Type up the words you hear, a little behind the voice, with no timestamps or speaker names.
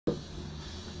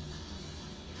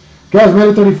Guys,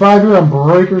 Ready 35 here on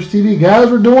Breakers TV.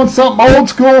 Guys, we're doing something old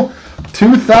school.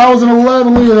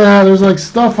 2011. Look at that. There's like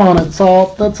stuff on it.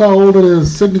 That's how old it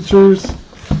is. Signatures.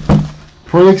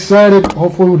 Pretty excited.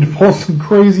 Hopefully we can pull some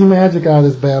crazy magic out of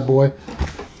this bad boy.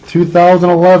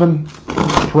 2011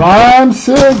 Prime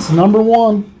 6, number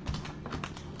 1.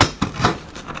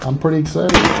 I'm pretty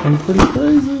excited. I'm pretty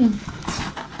crazy.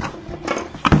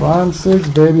 Prime 6,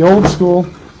 baby. Old school.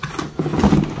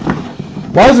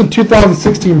 Why isn't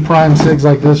 2016 Prime 6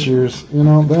 like this year's? You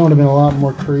know, they would have been a lot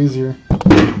more crazier.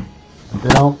 They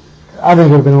don't. I think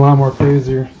it would have been a lot more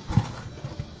crazier.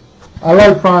 I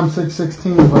like Prime 6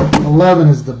 16, but 11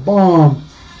 is the bomb.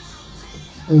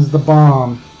 Is the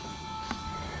bomb.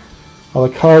 How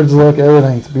the cards look,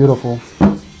 everything's beautiful.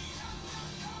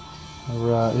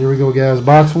 Alright, here we go, guys.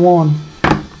 Box 1.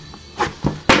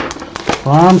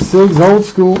 Prime 6 old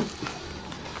school.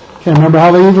 Can't remember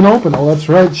how they even opened. Oh, that's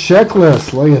right.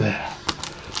 Checklist. Look at that.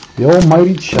 The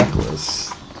almighty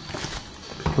checklist.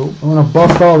 Cool. I'm going to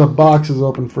bust all the boxes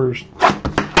open first. Let's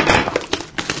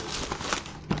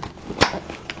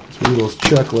read those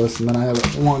checklists, and then I have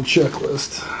one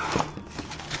checklist.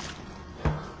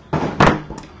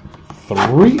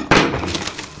 3.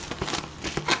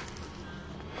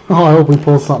 Oh, I hope we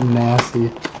pull something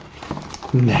nasty.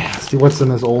 Nasty. What's in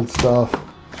this old stuff?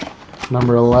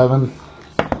 Number 11.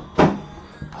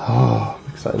 Oh, I'm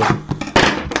excited.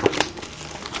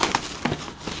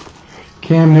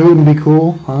 Cam Newton be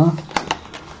cool, huh?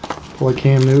 Pull a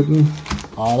Cam Newton.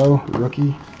 Auto,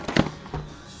 rookie.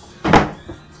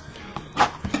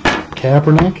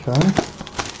 Kaepernick, huh?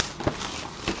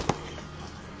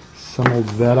 Some old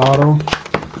vet auto.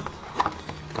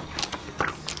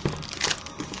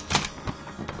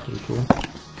 Pretty cool.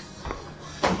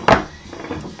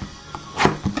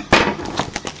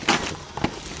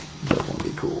 That one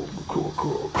be cool. Cool.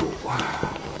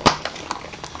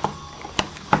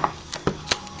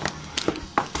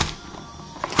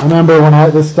 I remember when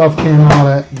this stuff came out,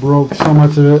 I broke so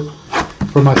much of it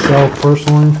for myself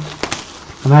personally.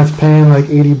 And that's paying like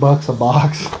 $80 a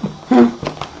box.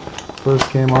 First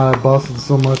came out, I busted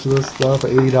so much of this stuff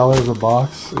at $80 a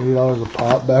box, $80 a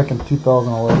pop back in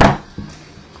 2011.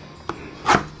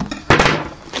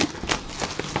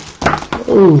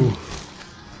 Oh,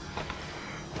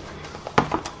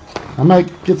 I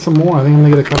might get some more. I think I'm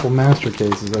gonna get a couple master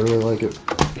cases. I really like it. So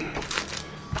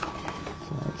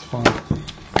that's fun.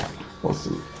 We'll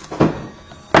see.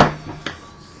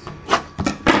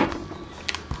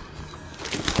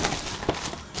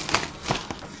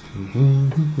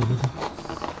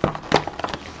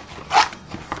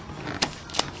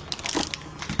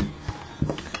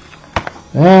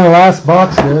 And last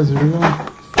box, guys. Here we go.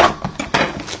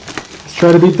 Let's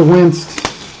try to beat the Winst.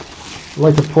 I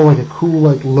like to pull like a cool,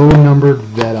 like low-numbered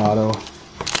vet auto.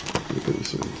 Pretty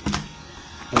sweet.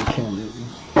 I can't do it.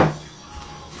 All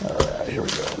right, here we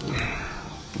go.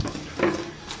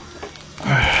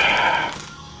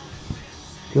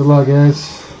 Good luck,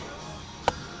 guys.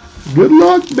 Good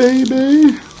luck,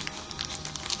 baby.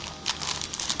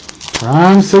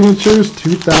 Prime Signatures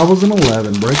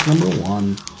 2011, break number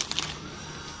 1.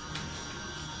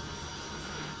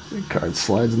 Big card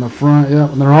slides in the front,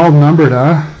 yep, and they're all numbered,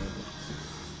 huh?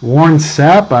 Warren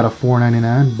Sapp out of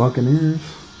 $4.99, Buccaneers.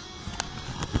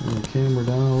 Bring the camera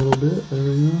down a little bit, there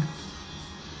we go.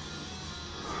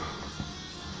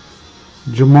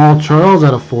 Jamal Charles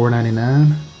out of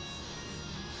 $4.99,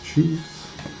 Chiefs.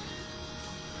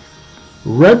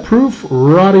 Red Proof,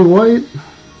 Roddy White,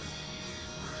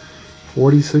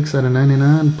 46 out of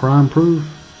 99, Prime Proof.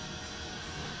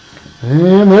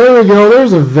 And there we go,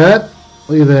 there's a vet.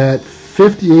 Look at that,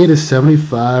 58 of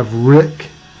 75, Rick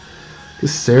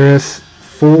Caceres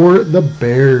for the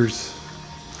Bears.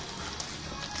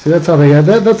 See, that's how they got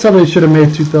that. That's how they should have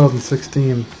made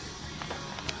 2016.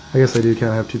 I guess I do kind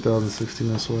of have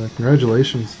 2016 this way.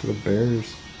 Congratulations to the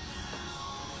Bears.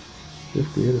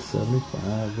 58 of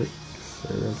 75, Rick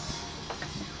Caceres.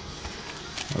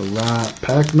 Alright,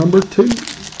 pack number 2.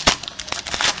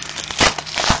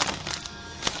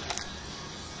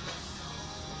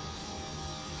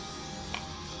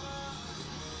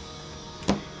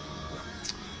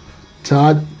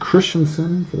 Todd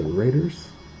Christensen for the Raiders.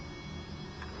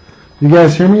 You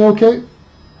guys hear me okay?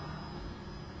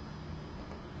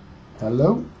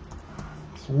 Hello?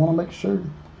 Just want to make sure.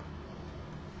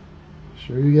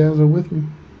 Sure you guys are with me.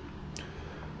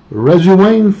 Reggie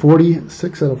Wayne,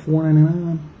 46 out of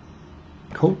 4.99.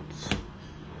 Colts.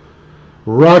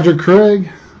 Roger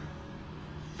Craig,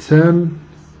 10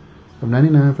 of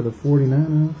 99 for the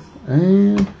 49ers.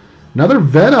 And another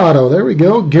vet auto. There we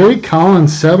go. Gary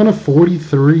Collins, 7 of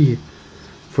 43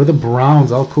 for the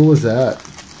Browns. How cool is that?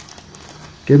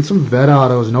 Getting some vet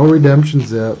autos. No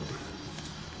redemptions yet.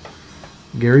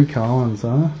 Gary Collins,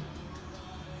 huh?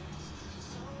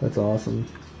 That's awesome.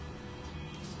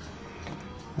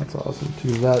 That's awesome.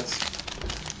 2 vets.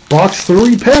 Box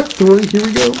 3, pack 3. Here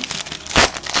we go.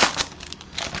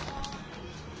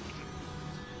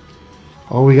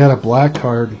 Oh, we got a black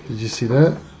card. Did you see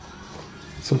that?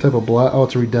 Some type of black. Oh,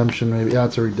 it's a redemption, maybe. Yeah,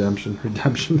 it's a redemption.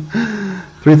 Redemption.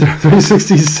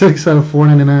 366 out of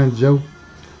 499. Joe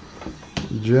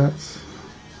Jets.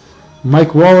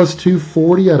 Mike Wallace,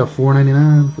 240 out of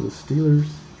 499 for the Steelers.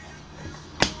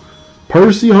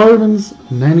 Percy Harvins,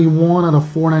 91 out of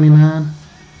 499.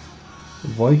 The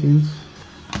Vikings.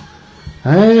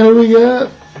 Hey, who we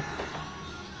got?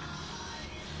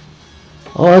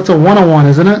 Oh, that's a 101,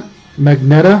 isn't it?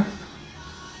 Magneta.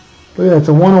 But yeah, it's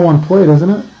a 101 plate, isn't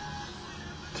it?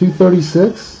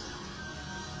 236.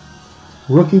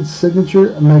 Rookie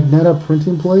signature Magneta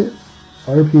printing plate.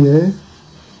 RPA.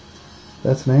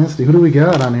 That's nasty. Who do we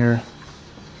got on here?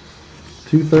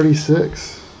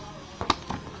 236.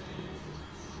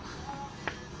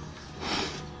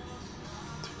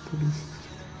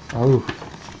 Oh.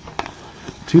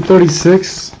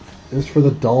 236 is for the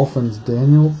Dolphins.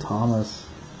 Daniel Thomas.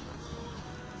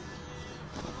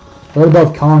 Right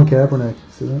above Colin Kaepernick.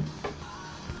 See that?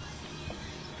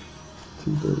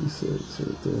 236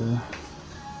 right there.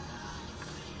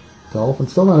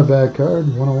 Dolphins. Still not a bad card.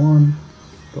 101.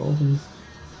 Dolphins.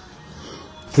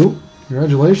 Cool.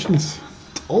 Congratulations.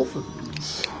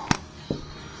 Dolphins.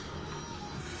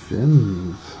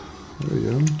 Fins. There we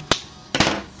go.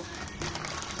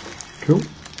 Cool.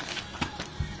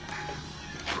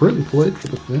 Print plate for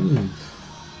the Fins.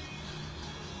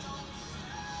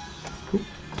 Cool.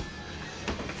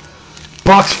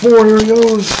 Box 4, here he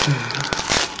goes.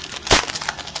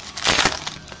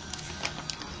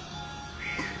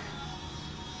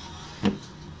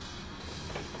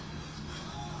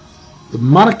 The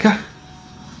Monica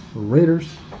Raiders.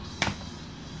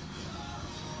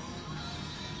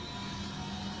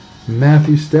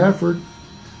 Matthew Stafford.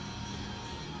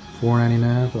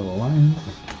 $4.99 for the Lions.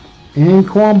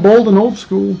 Anquan Bolden, old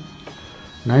school.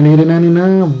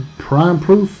 $98.99. Prime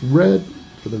proof red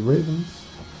for the Ravens.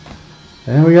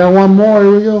 And we got one more.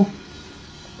 Here we go.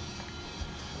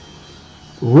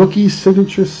 Rookie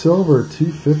signature silver.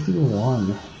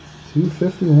 251.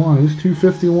 251. Who's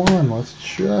 251? Let's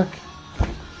check.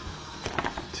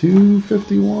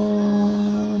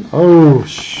 251. Oh,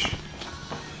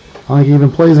 I don't think he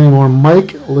even plays anymore.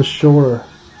 Mike LaShore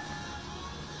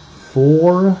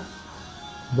for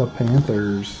the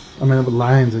Panthers. I mean, the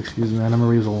Lions, excuse me. I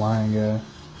remember he was a Lion guy.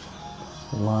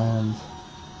 The Lions.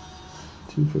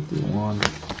 251.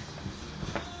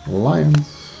 Lions.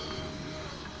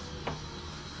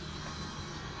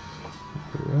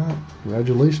 All right.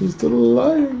 Congratulations to the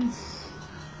Lions.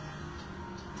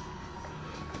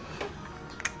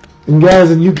 And guys,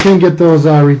 and you can get those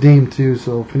redeemed too,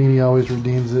 so Panini always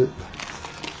redeems it,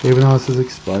 even though this is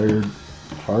expired.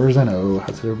 As far as I know,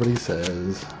 that's what everybody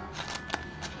says.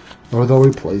 Or they'll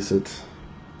replace it.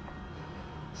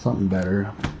 Something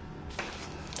better.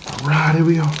 Alright, here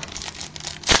we go.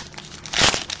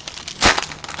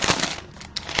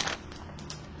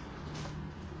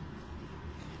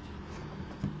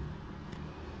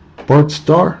 Bart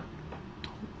Starr,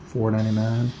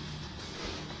 $4.99.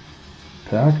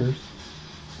 Packers.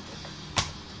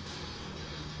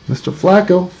 Mr.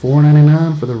 Flacco,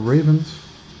 $4.99 for the Ravens.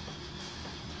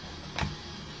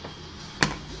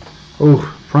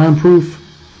 Oh, prime proof.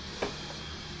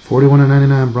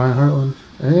 $41.99 Brian Hartland.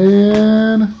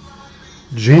 And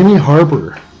Jamie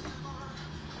Harper.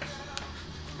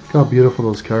 Look how beautiful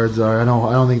those cards are. I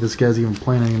don't think this guy's even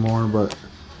playing anymore, but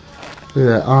look at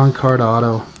that on-card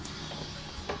auto.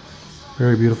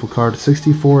 Very beautiful card.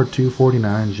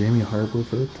 64/249. Jamie Harper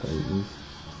for the Titans.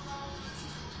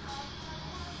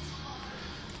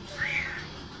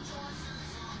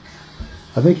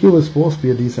 I think he was supposed to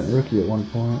be a decent rookie at one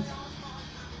point.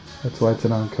 That's why it's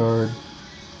an on card.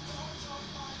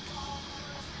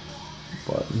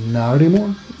 But not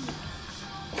anymore.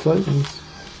 Titans.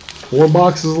 4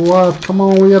 boxes left. Come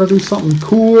on, we gotta do something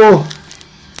cool.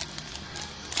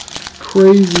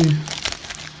 Crazy.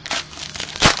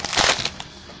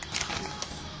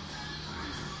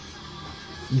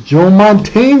 Joe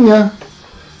Montana,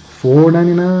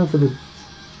 $4.99 for the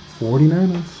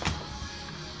 49ers.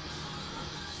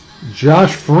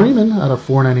 Josh Freeman out of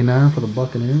 $4.99 for the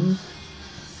Buccaneers.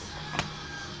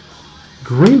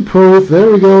 Green proof, there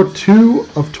we go,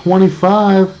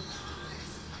 2/25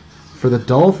 for the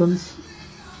Dolphins.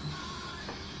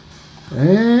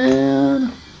 And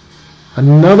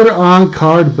another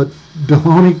on-card, but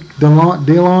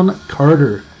Delon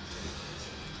Carter.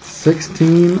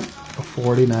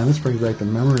 16/49. This brings back the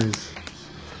memories.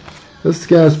 This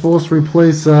guy is supposed to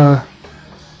replace Edgerrin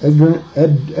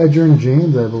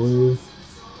James, I believe.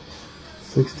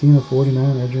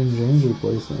 16/49. Edgerrin James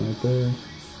replacement right there.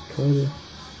 Carter,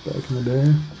 back in the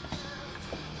day.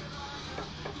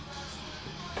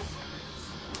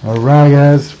 Alright,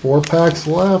 guys. 4 packs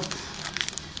left.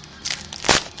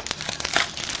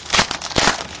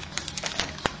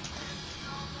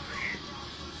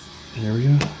 Here we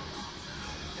go.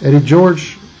 Eddie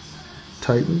George,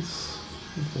 Titans,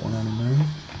 $4.99.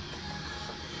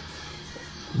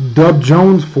 Dub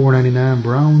Jones, $4.99.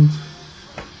 Browns.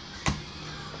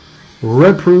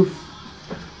 Red Proof.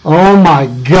 Oh my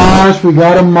gosh, we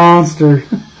got a monster.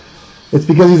 It's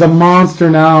because he's a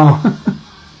monster now.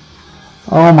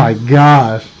 Oh my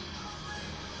gosh.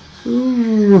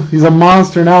 Ooh, he's a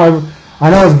monster now. I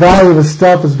know his value of his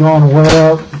stuff is going way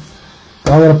up.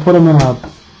 So I gotta put him in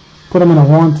a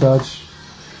one touch.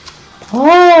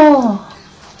 Oh,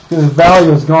 his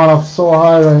value has gone up so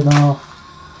high right now.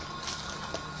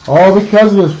 All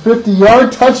because of his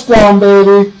 50-yard touchdown,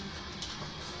 baby.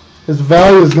 His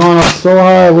value has gone up so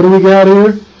high. What do we got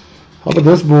here? How about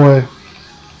this boy?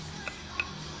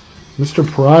 Mr.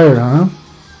 Pryor, huh?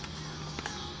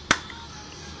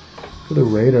 For the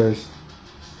Raiders.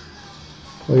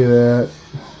 Look at that.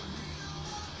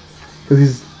 Because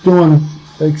he's doing,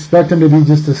 I expect him to be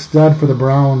just a stud for the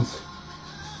Browns. I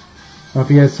don't know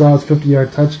if you guys saw his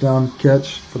 50-yard touchdown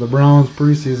catch for the Browns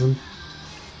preseason.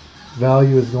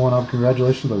 Value is going up.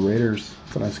 Congratulations to the Raiders.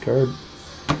 That's a nice card.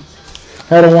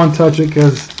 Had to one-touch it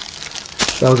because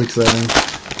that was exciting.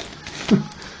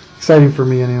 Exciting for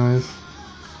me anyways.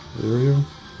 There we go.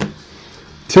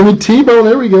 Timmy Tebow,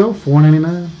 there we go.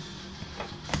 $4.99.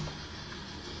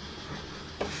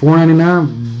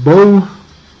 $4.99. Bo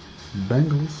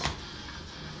Bengals.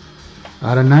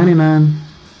 Out of 99.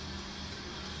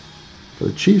 For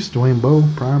the Chiefs, Dwayne Bowe,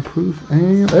 Prime Proof.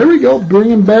 And there we go.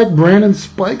 Bringing back Brandon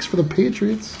Spikes for the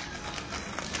Patriots.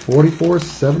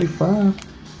 $44.75.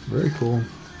 Very cool.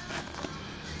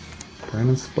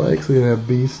 Brandon Spikes. Look at that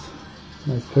beast.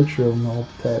 Nice picture of him all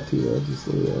tattooed up. Just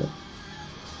look at that.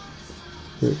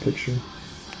 Great picture.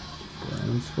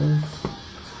 Brandon Spikes.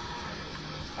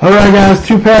 Alright, guys.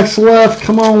 2 packs left.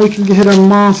 Come on, we can hit a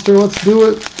monster. Let's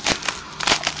do it.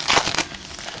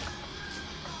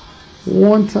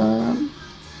 One time.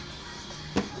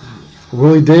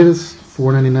 Willie Davis,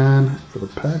 $4.99 for the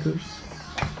Packers.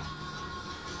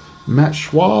 Matt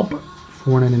Schwab,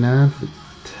 $4.99 for the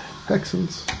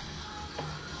Texans.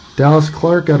 Dallas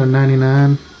Clark out of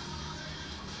 99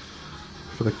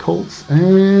 for the Colts.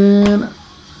 And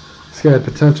this guy had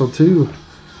potential too.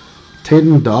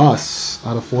 Taden Doss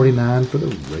out of 49 for the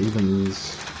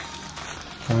Ravens.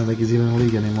 I don't think he's even in the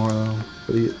league anymore though.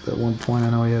 But at one point I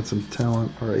know he had some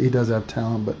talent, or he does have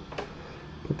talent, but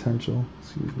potential.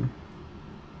 Excuse me.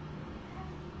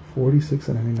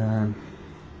 46/99.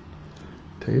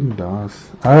 Taden Doss.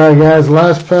 Alright guys,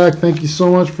 last pack. Thank you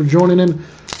so much for joining in.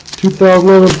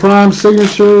 2011 Prime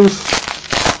Signatures.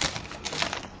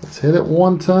 Let's hit it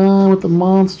one time with the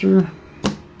monster.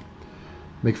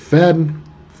 McFadden,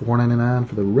 $4.99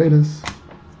 for the Raiders.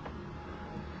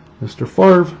 Mr.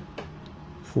 Favre,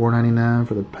 $4.99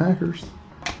 for the Packers.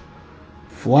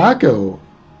 Flacco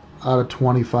out of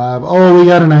 25. Oh, we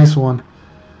got a nice one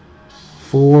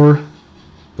for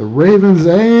the Ravens.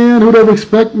 And who'd have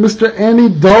expect Mr. Andy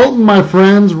Dalton, my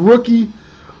friends, rookie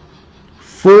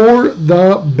for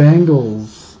the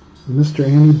Bengals. Mr.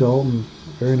 Andy Dalton,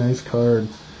 very nice card.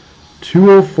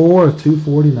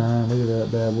 204/249. Look at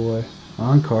that bad boy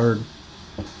on card.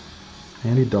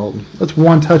 Andy Dalton. Let's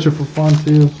one touch it for fun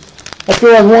too. I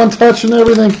feel like one touch and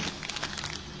everything.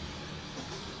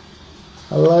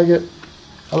 I like it.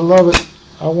 I love it.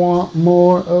 I want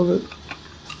more of it.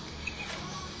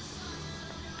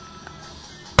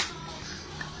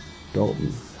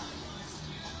 Dalton.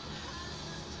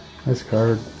 Nice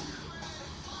card.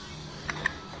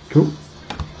 Cool.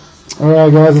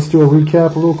 Alright guys, let's do a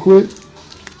recap real quick.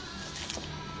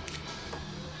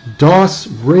 Doss,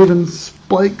 Ravens,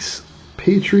 Spikes,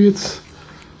 Patriots,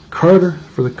 Carter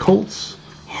for the Colts,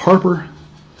 Harper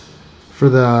for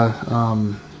the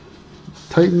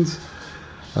Titans.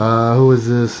 Who is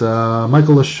this?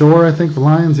 Michael LaShore, I think, the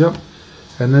Lions, yep.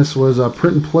 And this was a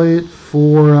print and plate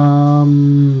for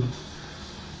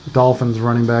Dolphins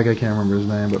running back. I can't remember his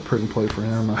name, but print and plate for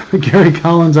him. Gary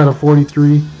Collins out of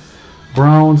 43.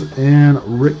 Browns and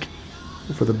Rick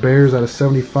for the Bears out of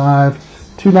 75.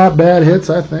 2 not bad hits,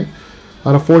 I think.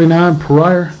 Out of 49,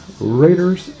 Pryor,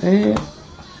 Raiders, and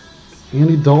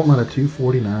Andy Dalton out of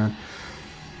 249.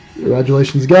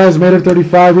 Congratulations, guys. Made it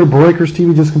 35 here. Breakers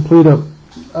TV just completed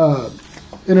a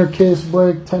inner case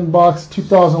break, 10 bucks,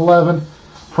 2011.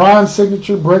 Prime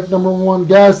signature break number 1.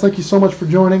 Guys, thank you so much for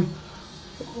joining.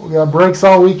 We got breaks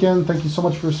all weekend. Thank you so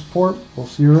much for your support. We'll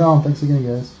see you around. Thanks again,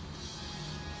 guys.